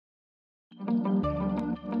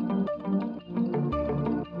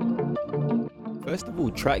First of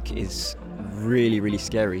all, track is really, really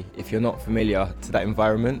scary. If you're not familiar to that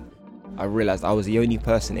environment, I realised I was the only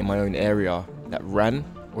person in my own area that ran,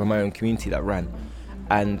 or in my own community that ran.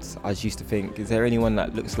 And I just used to think, is there anyone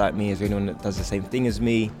that looks like me? Is there anyone that does the same thing as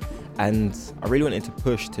me? And I really wanted to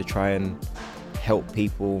push to try and help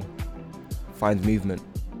people find movement.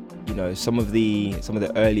 You know, some of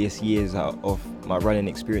the earliest years of my running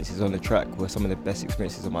experiences on the track were some of the best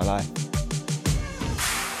experiences of my life.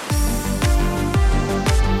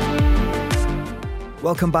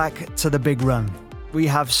 Welcome back to The Big Run. We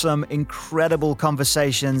have some incredible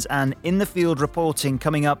conversations and in-the-field reporting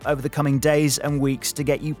coming up over the coming days and weeks to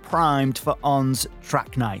get you primed for ON's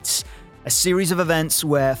Track Nights, a series of events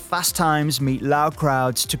where fast times meet loud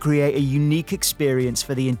crowds to create a unique experience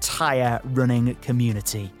for the entire running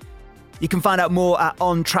community. You can find out more at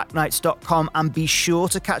ontracknights.com and be sure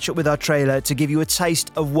to catch up with our trailer to give you a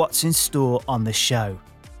taste of what's in store on the show.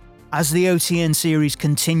 As the OTN series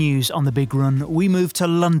continues on The Big Run, we move to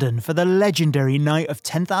London for the legendary Night of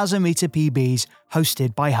 10,000 metre PBs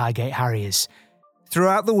hosted by Highgate Harriers.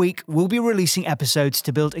 Throughout the week, we'll be releasing episodes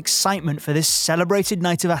to build excitement for this celebrated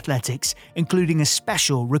night of athletics, including a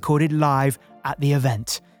special recorded live at the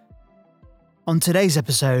event. On today's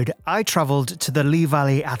episode, I travelled to the Lee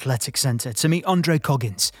Valley Athletic Centre to meet Andre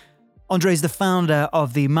Coggins. Andre is the founder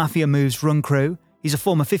of the Mafia Moves run crew. He's a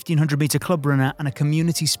former 1500 metre club runner and a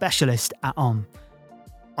community specialist at ON.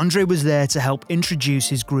 Andre was there to help introduce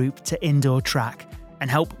his group to indoor track and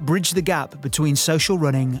help bridge the gap between social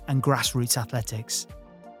running and grassroots athletics.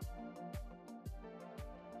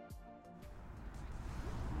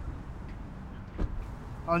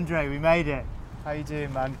 Andre, we made it. How you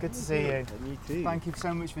doing, man? Good to see you. And you too. Thank you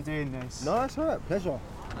so much for doing this. No, that's all right. Pleasure.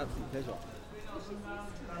 Absolute pleasure.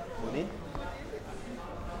 Morning.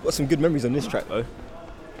 Got some good memories on this track though.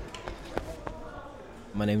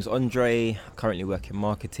 My name's Andre. I currently work in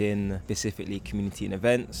marketing, specifically community and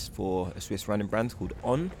events for a Swiss running brand called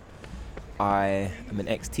ON. I am an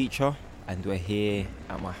ex-teacher and we're here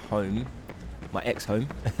at my home, my ex-home,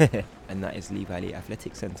 and that is Lee Valley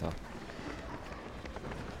Athletic Centre.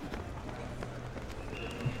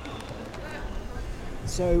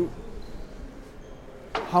 So,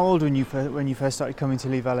 how old were you when you first started coming to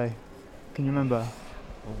Lee Valley? Can you remember?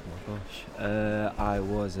 Oh my gosh, I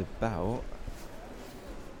was about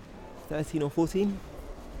 13 or 14.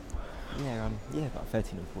 Yeah, about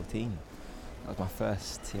 13 or 14. That was my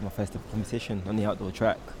first ever competition on the outdoor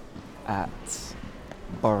track at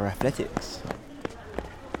Borough Athletics.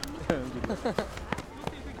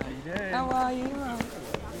 How are you?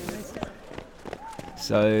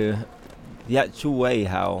 So, the actual way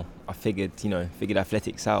how I figured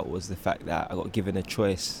athletics out was the fact that I got given a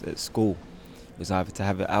choice at school. It was either to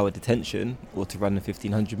have an hour detention or to run the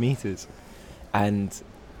 1500 metres. And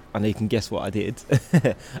I know you can guess what I did.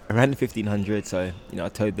 I ran the 1500, so I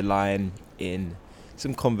towed the line in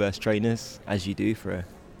some Converse trainers, as you do for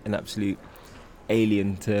an absolute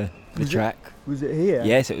alien to the track. Was it here?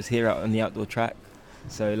 Yes, it was here out on the outdoor track.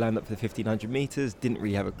 So lined up for the 1500 metres, didn't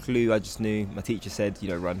really have a clue. I just knew my teacher said,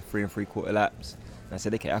 run 3 3/4 laps. And I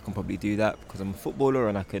said, okay, I can probably do that because I'm a footballer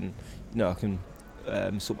and I can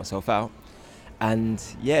sort myself out. And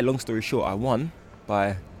yeah, long story short, I won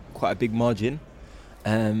by quite a big margin.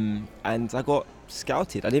 And I got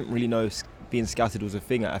scouted. I didn't really know being scouted was a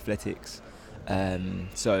thing at athletics.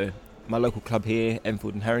 So my local club here,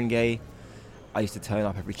 Enfield and Haringey, I used to turn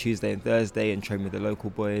up every Tuesday and Thursday and train with the local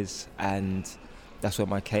boys, and that's where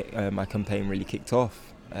my campaign really kicked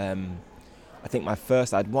off. I think I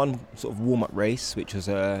had one sort of warm-up race, which was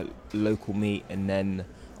a local meet, and then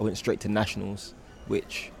I went straight to nationals,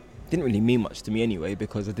 which didn't really mean much to me anyway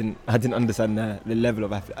because I didn't understand the level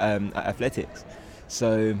of athletics.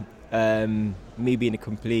 So me being a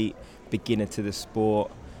complete beginner to the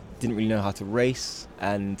sport, didn't really know how to race,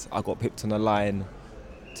 and I got pipped on the line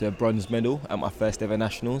to a bronze medal at my first ever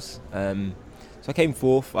nationals. So I came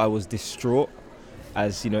fourth. I was distraught,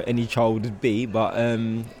 as any child would be, but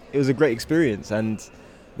it was a great experience. And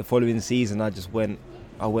the following season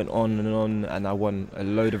I went on and I won a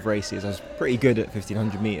load of races. I was pretty good at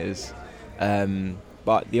 1500 metres,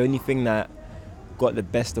 but the only thing that got the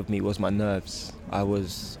best of me was my nerves. I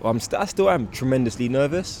still am tremendously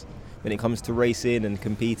nervous when it comes to racing and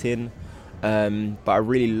competing, but I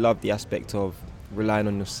really love the aspect of relying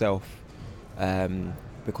on yourself,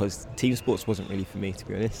 because team sports wasn't really for me, to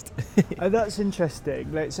be honest. Oh, that's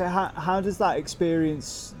interesting. So how does that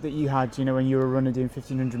experience that you had, when you were a runner doing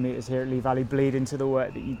 1500 metres here at Lee Valley, bleed into the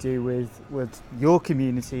work that you do with your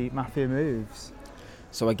community, Mafia Moves?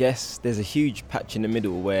 So I guess there's a huge patch in the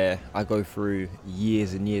middle where I go through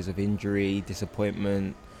years and years of injury,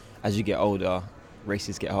 disappointment. As you get older,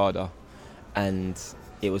 races get harder, and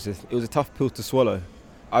it was a tough pill to swallow.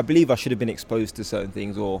 I believe I should have been exposed to certain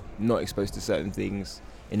things or not exposed to certain things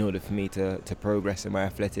in order for me to progress in my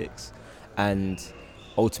athletics, and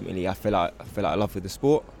ultimately I fell out of love with the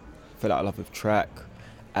sport, fell out of love with track,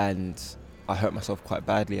 and I hurt myself quite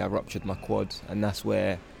badly. I ruptured my quad, and that's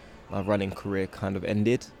where my running career kind of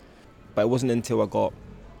ended. But it wasn't until I got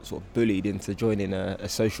sort of bullied into joining a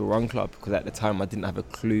social run club, because at the time I didn't have a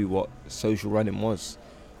clue what social running was.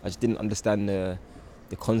 I just didn't understand the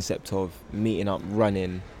concept of meeting up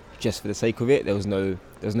running just for the sake of it. There was no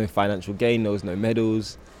financial gain, there was no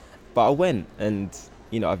medals, but I went, and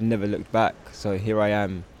I've never looked back. So here I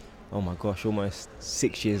am, oh my gosh, almost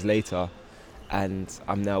 6 years later, and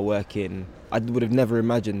I'm now working. I would have never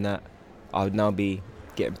imagined that I would now be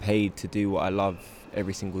getting paid to do what I love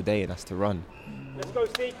every single day, and that's to run. Let's go,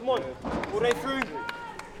 Steve, come on, all the way through.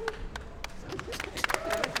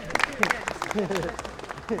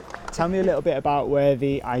 Tell me a little bit about where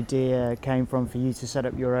the idea came from for you to set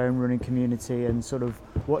up your own running community, and sort of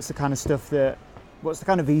what's the kind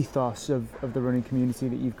of ethos of the running community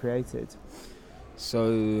that you've created?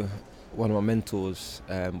 So one of my mentors,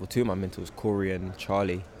 two of my mentors, Corey and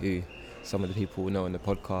Charlie, who some of the people will know on the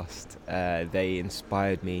podcast, they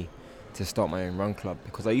inspired me to start my own run club,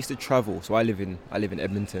 because I used to travel. So I live in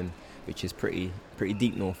Edmonton, which is pretty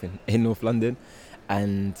deep north in North London,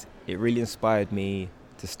 and it really inspired me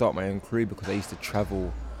to start my own crew, because I used to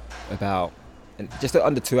travel about just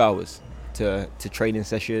under 2 hours to training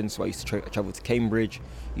sessions. So I used to travel to Cambridge,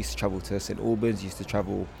 used to travel to St Albans, used to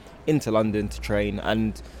travel into London to train,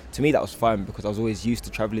 and to me that was fine because I was always used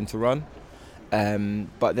to travelling to run.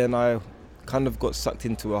 But then I kind of got sucked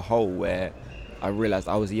into a hole where I realised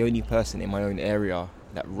I was the only person in my own area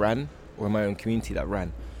that ran, or in my own community that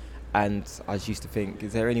ran. And I just used to think,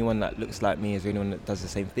 is there anyone that looks like me? Is there anyone that does the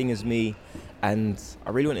same thing as me? And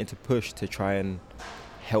I really wanted to push to try and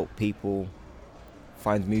help people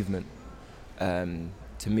find movement,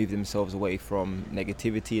 to move themselves away from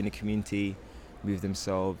negativity in the community, move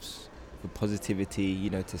themselves for positivity,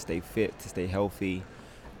 to stay fit, to stay healthy.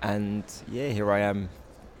 And yeah, here I am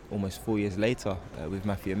almost 4 years later with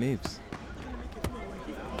Mafia Moves.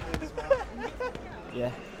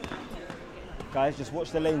 Yeah. Guys, just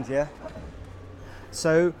watch the lanes, yeah?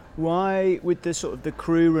 So why, with the sort of the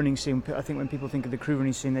crew running scene, I think when people think of the crew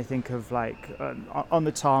running scene, they think of like on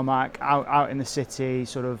the tarmac, out in the city,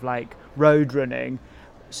 sort of like road running.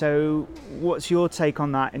 So what's your take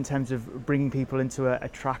on that in terms of bringing people into a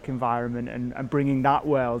track environment and bringing that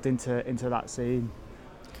world into that scene?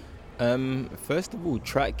 First of all,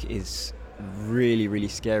 track is really, really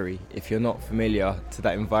scary if you're not familiar to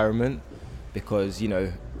that environment, because,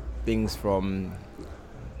 things from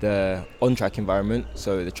the on-track environment,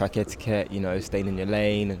 so the track etiquette, staying in your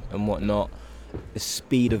lane and whatnot, the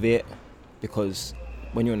speed of it, because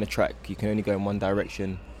when you're on the track you can only go in one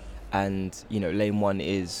direction, and lane one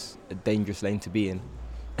is a dangerous lane to be in.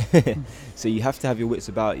 So you have to have your wits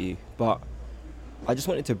about you. But I just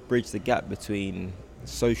wanted to bridge the gap between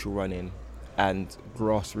social running and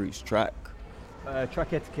grassroots track.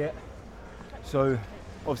 Track etiquette. So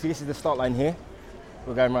obviously this is the start line here.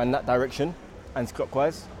 We're going around that direction,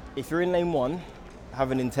 anti-clockwise. If you're in lane one, have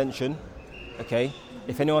an intention, okay?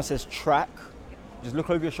 If anyone says track, just look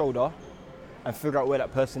over your shoulder and figure out where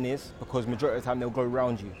that person is, because majority of the time they'll go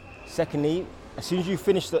around you. Secondly, as soon as you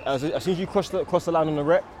finish as soon as you cross the line on the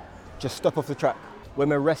rep, just stop off the track. When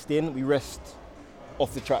we're resting, we rest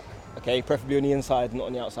off the track, okay? Preferably on the inside, not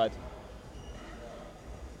on the outside.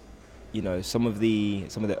 Some of the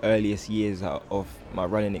earliest years of my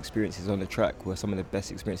running experiences on the track were some of the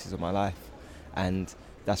best experiences of my life, and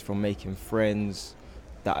that's from making friends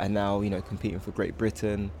that are now competing for Great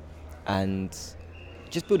Britain, and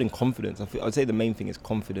just building confidence. I'd say the main thing is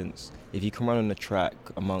confidence. If you can run on the track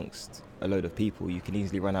amongst a load of people, you can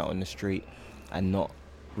easily run out on the street and not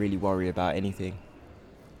really worry about anything.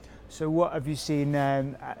 So what have you seen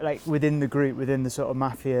like within the group, within the sort of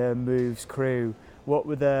Mafia Moves crew? What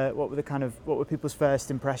were people's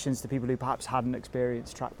first impressions to people who perhaps hadn't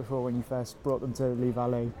experienced track before when you first brought them to Lee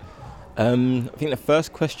Valley? I think the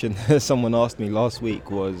first question someone asked me last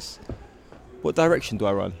week was, what direction do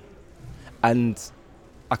I run? And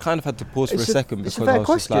I kind of had to pause for a second, because I was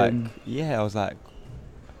just like, I was like,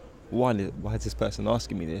 why is this person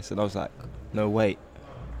asking me this? And I was like, no, wait,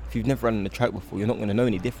 if you've never run on the track before, you're not going to know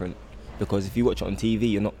any different, because if you watch it on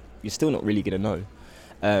TV, you're still not really going to know.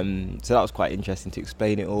 So that was quite interesting to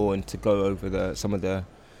explain it all and to go over some of the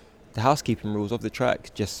housekeeping rules of the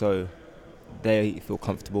track, just so they feel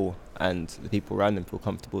comfortable and the people around them feel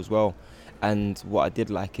comfortable as well. And what I did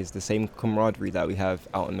like is the same camaraderie that we have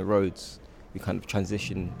out on the roads we kind of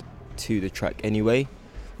transitioned to the track anyway,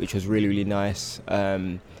 which was really, really nice.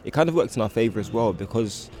 It kind of worked in our favour as well,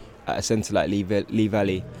 because at a centre like Lee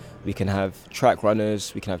Valley, we can have track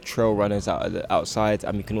runners, we can have trail runners outside,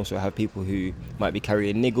 and we can also have people who might be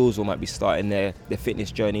carrying niggles or might be starting their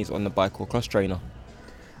fitness journeys on the bike or cross trainer.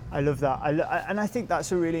 I love that. And I think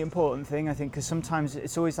that's a really important thing, I think, because sometimes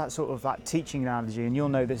it's always that sort of that teaching analogy, and you'll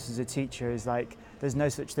know this as a teacher, is like there's no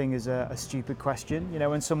such thing as a stupid question. You know,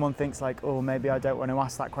 when someone thinks like, oh, maybe I don't want to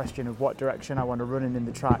ask that question of what direction I want to run in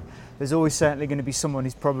the track, there's always certainly going to be someone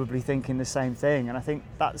who's probably thinking the same thing. And I think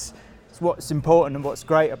that's what's important and what's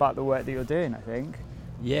great about the work that you're doing, I think.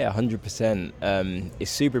 Yeah, 100%.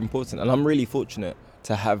 It's super important, and I'm really fortunate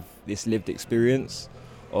to have this lived experience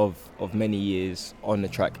of many years on the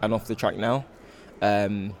track and off the track now,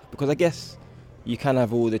 because I guess you can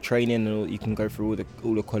have all the training and you can go through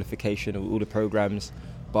all the qualification or all the programs,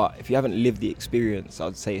 but if you haven't lived the experience,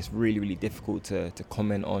 I'd say it's really, really difficult to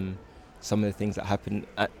comment on some of the things that happen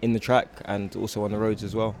in the track and also on the roads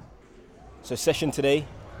as well. So session today,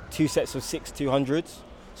 2 sets of 6 200s.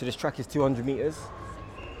 So this track is 200 metres.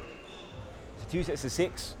 So 2 sets of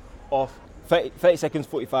 6 of 30 seconds,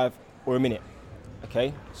 45 or a minute.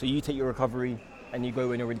 Okay, so you take your recovery and you go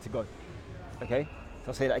when you're ready to go. Okay, so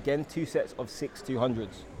I'll say that again, 2 sets of 6 200s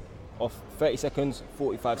of 30 seconds,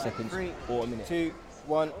 45 seconds or a minute. 2,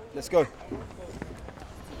 1, let's go.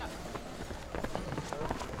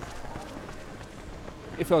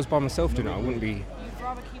 If I was by myself doing it, I wouldn't be,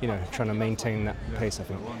 trying to maintain that pace, I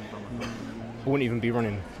think. I wouldn't even be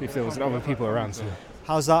running if there was other people around. So.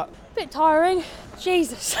 How's that? Bit tiring.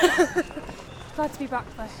 Jesus. Glad to be back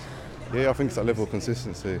though. Yeah, I think it's that level of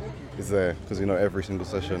consistency is there, because every single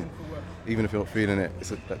session, even if you're not feeling it, it's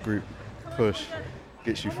that group push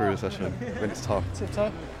gets you through the session when it's tough.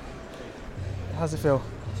 Tiptoe. How's it feel?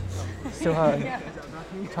 Still hurting?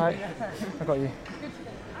 Tight? I got you.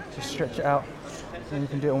 Just stretch it out. And you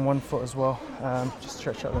can do it on one foot as well. Just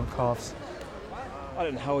stretch out them calves. I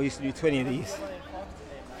don't know how I used to do 20 of these.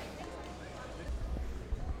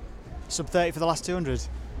 Sub 30 for the last 200?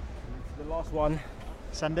 The last one.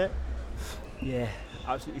 Send it? Yeah,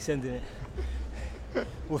 absolutely sending it.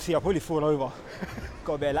 We'll see, I'll probably fall over.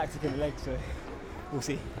 Got a bit of lactic in the leg, so we'll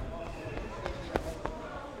see.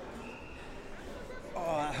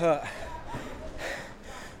 Oh, that hurt.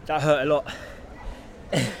 That hurt a lot.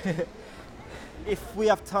 If we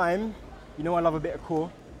have time, I love a bit of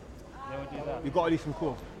core. Yeah, we'll do that. We've got to do some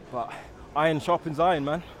core. But iron sharpens iron,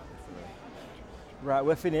 man. Right,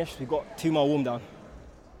 we're finished. We've got 2 more warm down.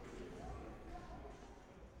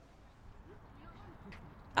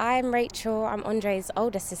 I'm Rachel, I'm Andre's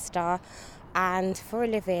older sister, and for a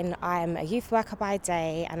living I'm a youth worker by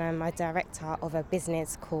day, and I'm a director of a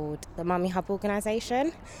business called the Mummy Hub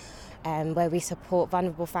organisation, where we support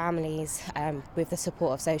vulnerable families with the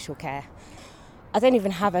support of social care. I don't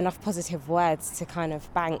even have enough positive words to kind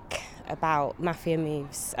of bank about Mafia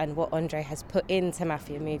Moves and what Andre has put into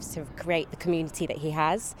Mafia Moves to create the community that he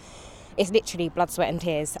has. It's literally blood, sweat and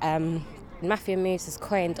tears. Mafia Moves is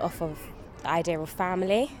coined off of the idea of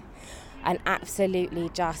family and absolutely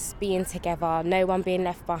just being together, no one being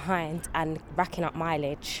left behind and racking up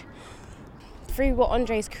mileage. Through what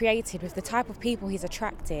Andre's created with the type of people he's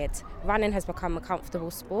attracted, running has become a comfortable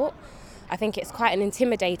sport. I think it's quite an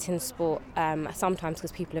intimidating sport sometimes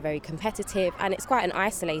because people are very competitive, and it's quite an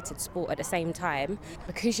isolated sport at the same time.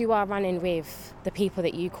 Because you are running with the people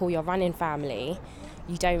that you call your running family,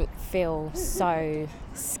 you don't feel so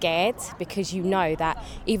scared, because you know that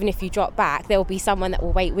even if you drop back, there will be someone that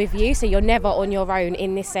will wait with you. So you're never on your own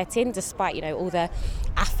in this setting, despite all the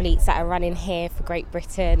athletes that are running here for Great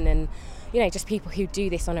Britain and just people who do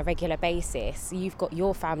this on a regular basis. You've got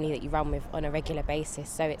your family that you run with on a regular basis,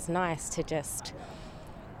 so it's nice to just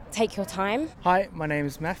take your time. Hi, my name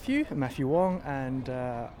is Matthew Wong, and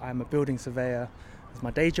I'm a building surveyor as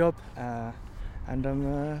my day job, and I'm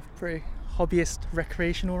a pretty hobbyist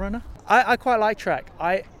recreational runner. I quite like track.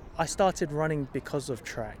 I started running because of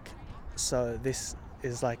track, so this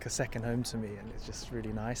is like a second home to me, and it's just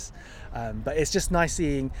really nice. But it's just nice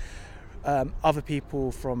seeing other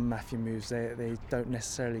people from Mafia Moves. They don't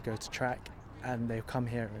necessarily go to track, and they come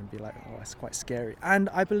here and be like, oh, it's quite scary. And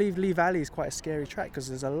I believe Lee Valley is quite a scary track because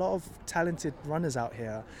there's a lot of talented runners out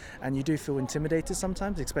here, and you do feel intimidated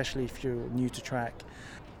sometimes, especially if you're new to track.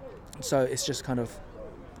 So it's just kind of,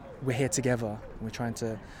 we're here together, and we're trying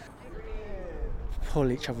to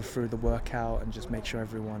pull each other through the workout and just make sure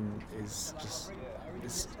everyone is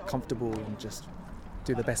comfortable and just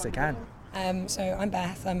do the best they can. So I'm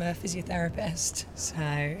Beth, I'm a physiotherapist, so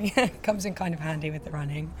it comes in kind of handy with the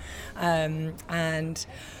running, and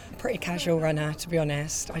pretty casual runner, to be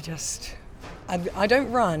honest. I just I don't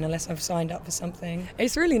run unless I've signed up for something.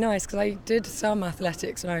 It's really nice because I did some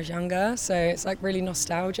athletics when I was younger, so it's like really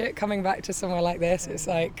nostalgic coming back to somewhere like this. It's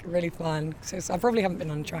like really fun. So I probably haven't been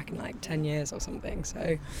on track in like 10 years or something,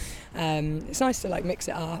 so it's nice to like mix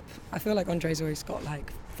it up. I feel like Andre's always got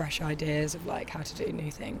like fresh ideas of like how to do new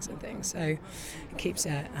things and things, so it keeps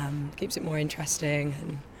it more interesting,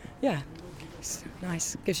 and yeah, it's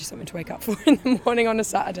nice. Gives you something to wake up for in the morning on a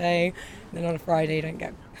Saturday, and then on a Friday you don't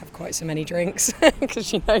have quite so many drinks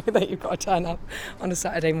because you know that you've got to turn up on a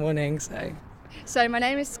Saturday morning. So my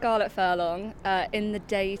name is Scarlett Furlong. In the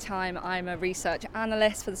daytime, I'm a research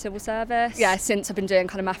analyst for the civil service. Yeah, since I've been doing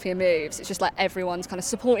kind of Mafia moves, it's just like everyone's kind of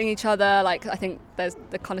supporting each other. Like I think there's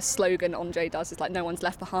the kind of slogan Andre does is like no one's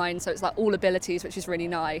left behind. So it's like all abilities, which is really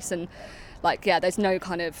nice. And like, yeah, there's no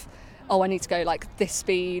kind of, oh, I need to go like this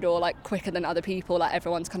speed or like quicker than other people. Like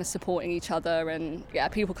everyone's kind of supporting each other, and yeah,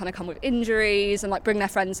 people kind of come with injuries and like bring their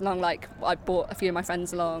friends along. Like I brought a few of my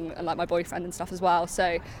friends along and like my boyfriend and stuff as well.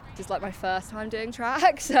 So it's like my first time doing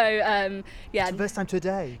track. So yeah. It's the first time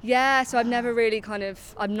today? Yeah, so I've never really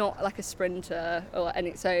I'm not like a sprinter or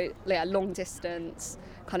any, so yeah, long distance,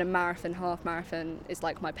 kind of marathon, half marathon is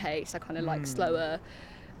like my pace. I kind of like slower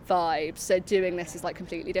vibes. So doing this is like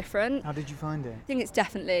completely different. How did you find it? I think it's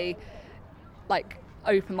definitely like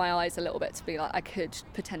opened my eyes a little bit to be like I could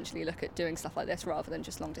potentially look at doing stuff like this rather than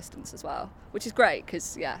just long distance as well, which is great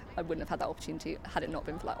because yeah, I wouldn't have had that opportunity had it not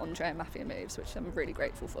been for like Andre and Mafia moves, which I'm really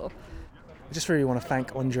grateful for. I just really want to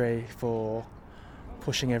thank Andre for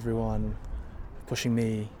pushing everyone, pushing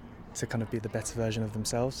me to kind of be the better version of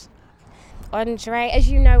themselves. Andre, as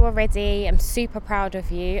you know already, I'm super proud of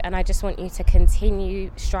you, and I just want you to continue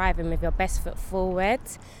striving with your best foot forward.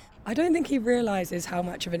 I don't think he realises how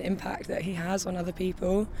much of an impact that he has on other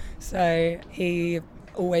people. So he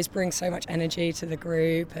always brings so much energy to the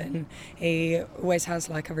group, and he always has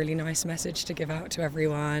like a really nice message to give out to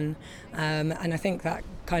everyone. And I think that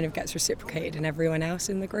kind of gets reciprocated in everyone else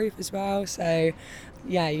in the group as well. So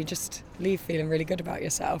yeah, you just leave feeling really good about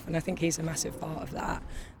yourself, and I think he's a massive part of that.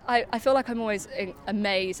 I feel like I'm always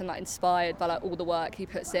amazed and like inspired by like all the work he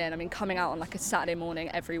puts in. I mean, coming out on like a Saturday morning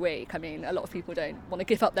every week, I mean, a lot of people don't want to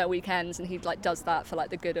give up their weekends, and he like does that for like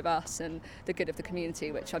the good of us and the good of the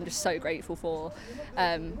community, which I'm just so grateful for.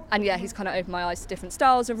 And yeah, he's kind of opened my eyes to different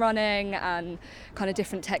styles of running and kind of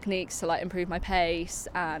different techniques to like improve my pace,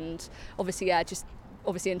 and obviously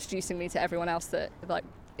introducing me to everyone else that like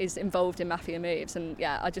is involved in Mafia moves. And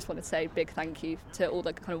yeah, I just want to say a big thank you to all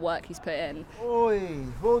the kind of work he's put in. Oi,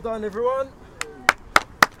 well done everyone.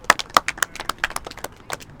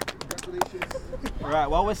 Congratulations. Right,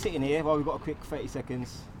 while we're sitting here, we've got a quick 30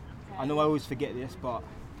 seconds. I know I always forget this, but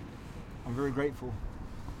I'm very grateful.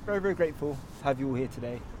 Very, very grateful to have you all here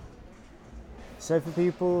today. So for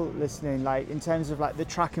people listening, like in terms of like the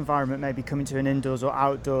track environment, maybe coming to an indoors or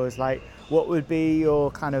outdoors, like what would be your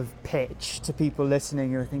kind of pitch to people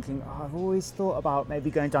listening who are thinking, oh, I've always thought about maybe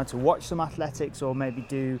going down to watch some athletics or maybe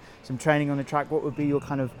do some training on the track? What would be your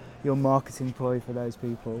kind of your marketing ploy for those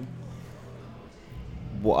people?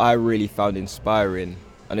 What I really found inspiring,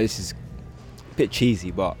 I know this is a bit cheesy,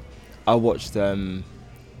 but I watched the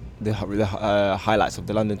highlights of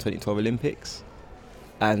the London 2012 Olympics,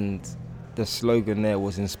 and the slogan there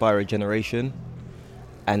was "Inspire a Generation,"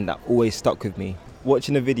 and that always stuck with me.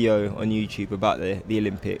 Watching a video on YouTube about the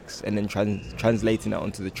Olympics and then translating that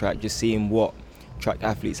onto the track, just seeing what track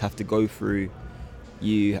athletes have to go through,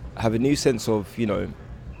 you have a new sense of, you know,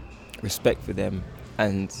 respect for them.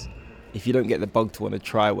 And if you don't get the bug to want to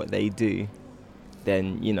try what they do,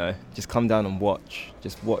 then, you know, just come down and watch.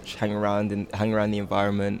 Just watch, hang around the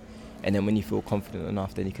environment, and then when you feel confident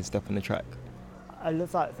enough, then you can step on the track. I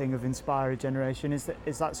love that thing of inspire a generation. Is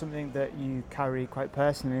that something that you carry quite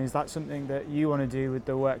personally? Is that something that you want to do with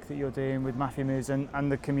the work that you're doing with Mafia Moves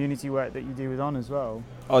and the community work that you do with On as well?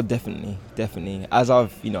 Oh, definitely. As I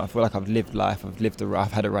feel like I've lived life,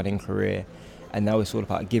 I've had a running career, and now it's all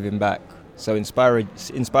about giving back. So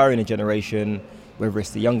inspiring a generation, whether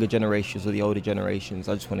it's the younger generations or the older generations,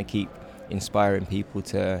 I just want to keep inspiring people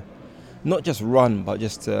to not just run, but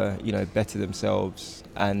just to, you know, better themselves.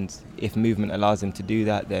 And if movement allows them to do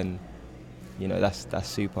that, then, you know, that's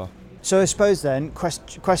super. So I suppose then,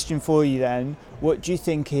 question for you then, what do you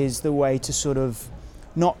think is the way to sort of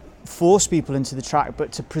not force people into the track,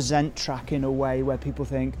 but to present track in a way where people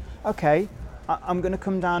think, okay, I'm going to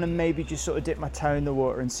come down and maybe just sort of dip my toe in the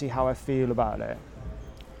water and see how I feel about it?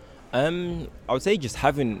 I would say just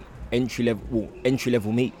having entry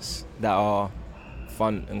level meets that are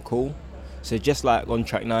fun and cool. So just like on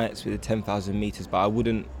track nights with the 10,000 meters, but I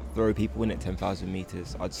wouldn't throw people in at 10,000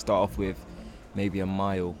 meters. I'd start off with maybe a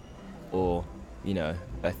mile or, you know,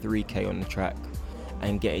 a 3K on the track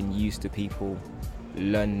and getting used to people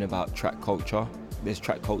learning about track culture. There's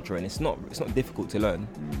track culture, and it's not difficult to learn.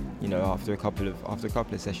 You know, after a couple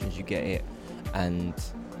of sessions, you get it, and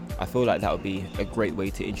I feel like that would be a great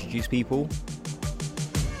way to introduce people.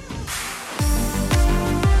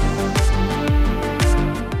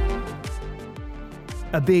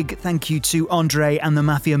 A big thank you to Andre and the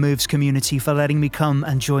Mafia Moves community for letting me come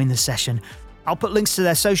and join the session. I'll put links to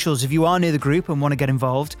their socials if you are near the group and want to get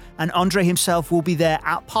involved. And Andre himself will be there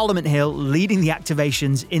at Parliament Hill leading the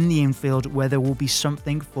activations in the infield, where there will be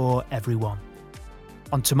something for everyone.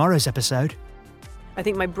 On tomorrow's episode, I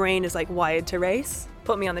think my brain is like wired to race.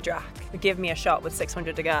 Put me on the track, give me a shot with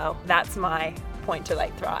 600 to go. That's my point to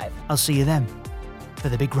like thrive. I'll see you then for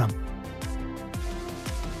the big run.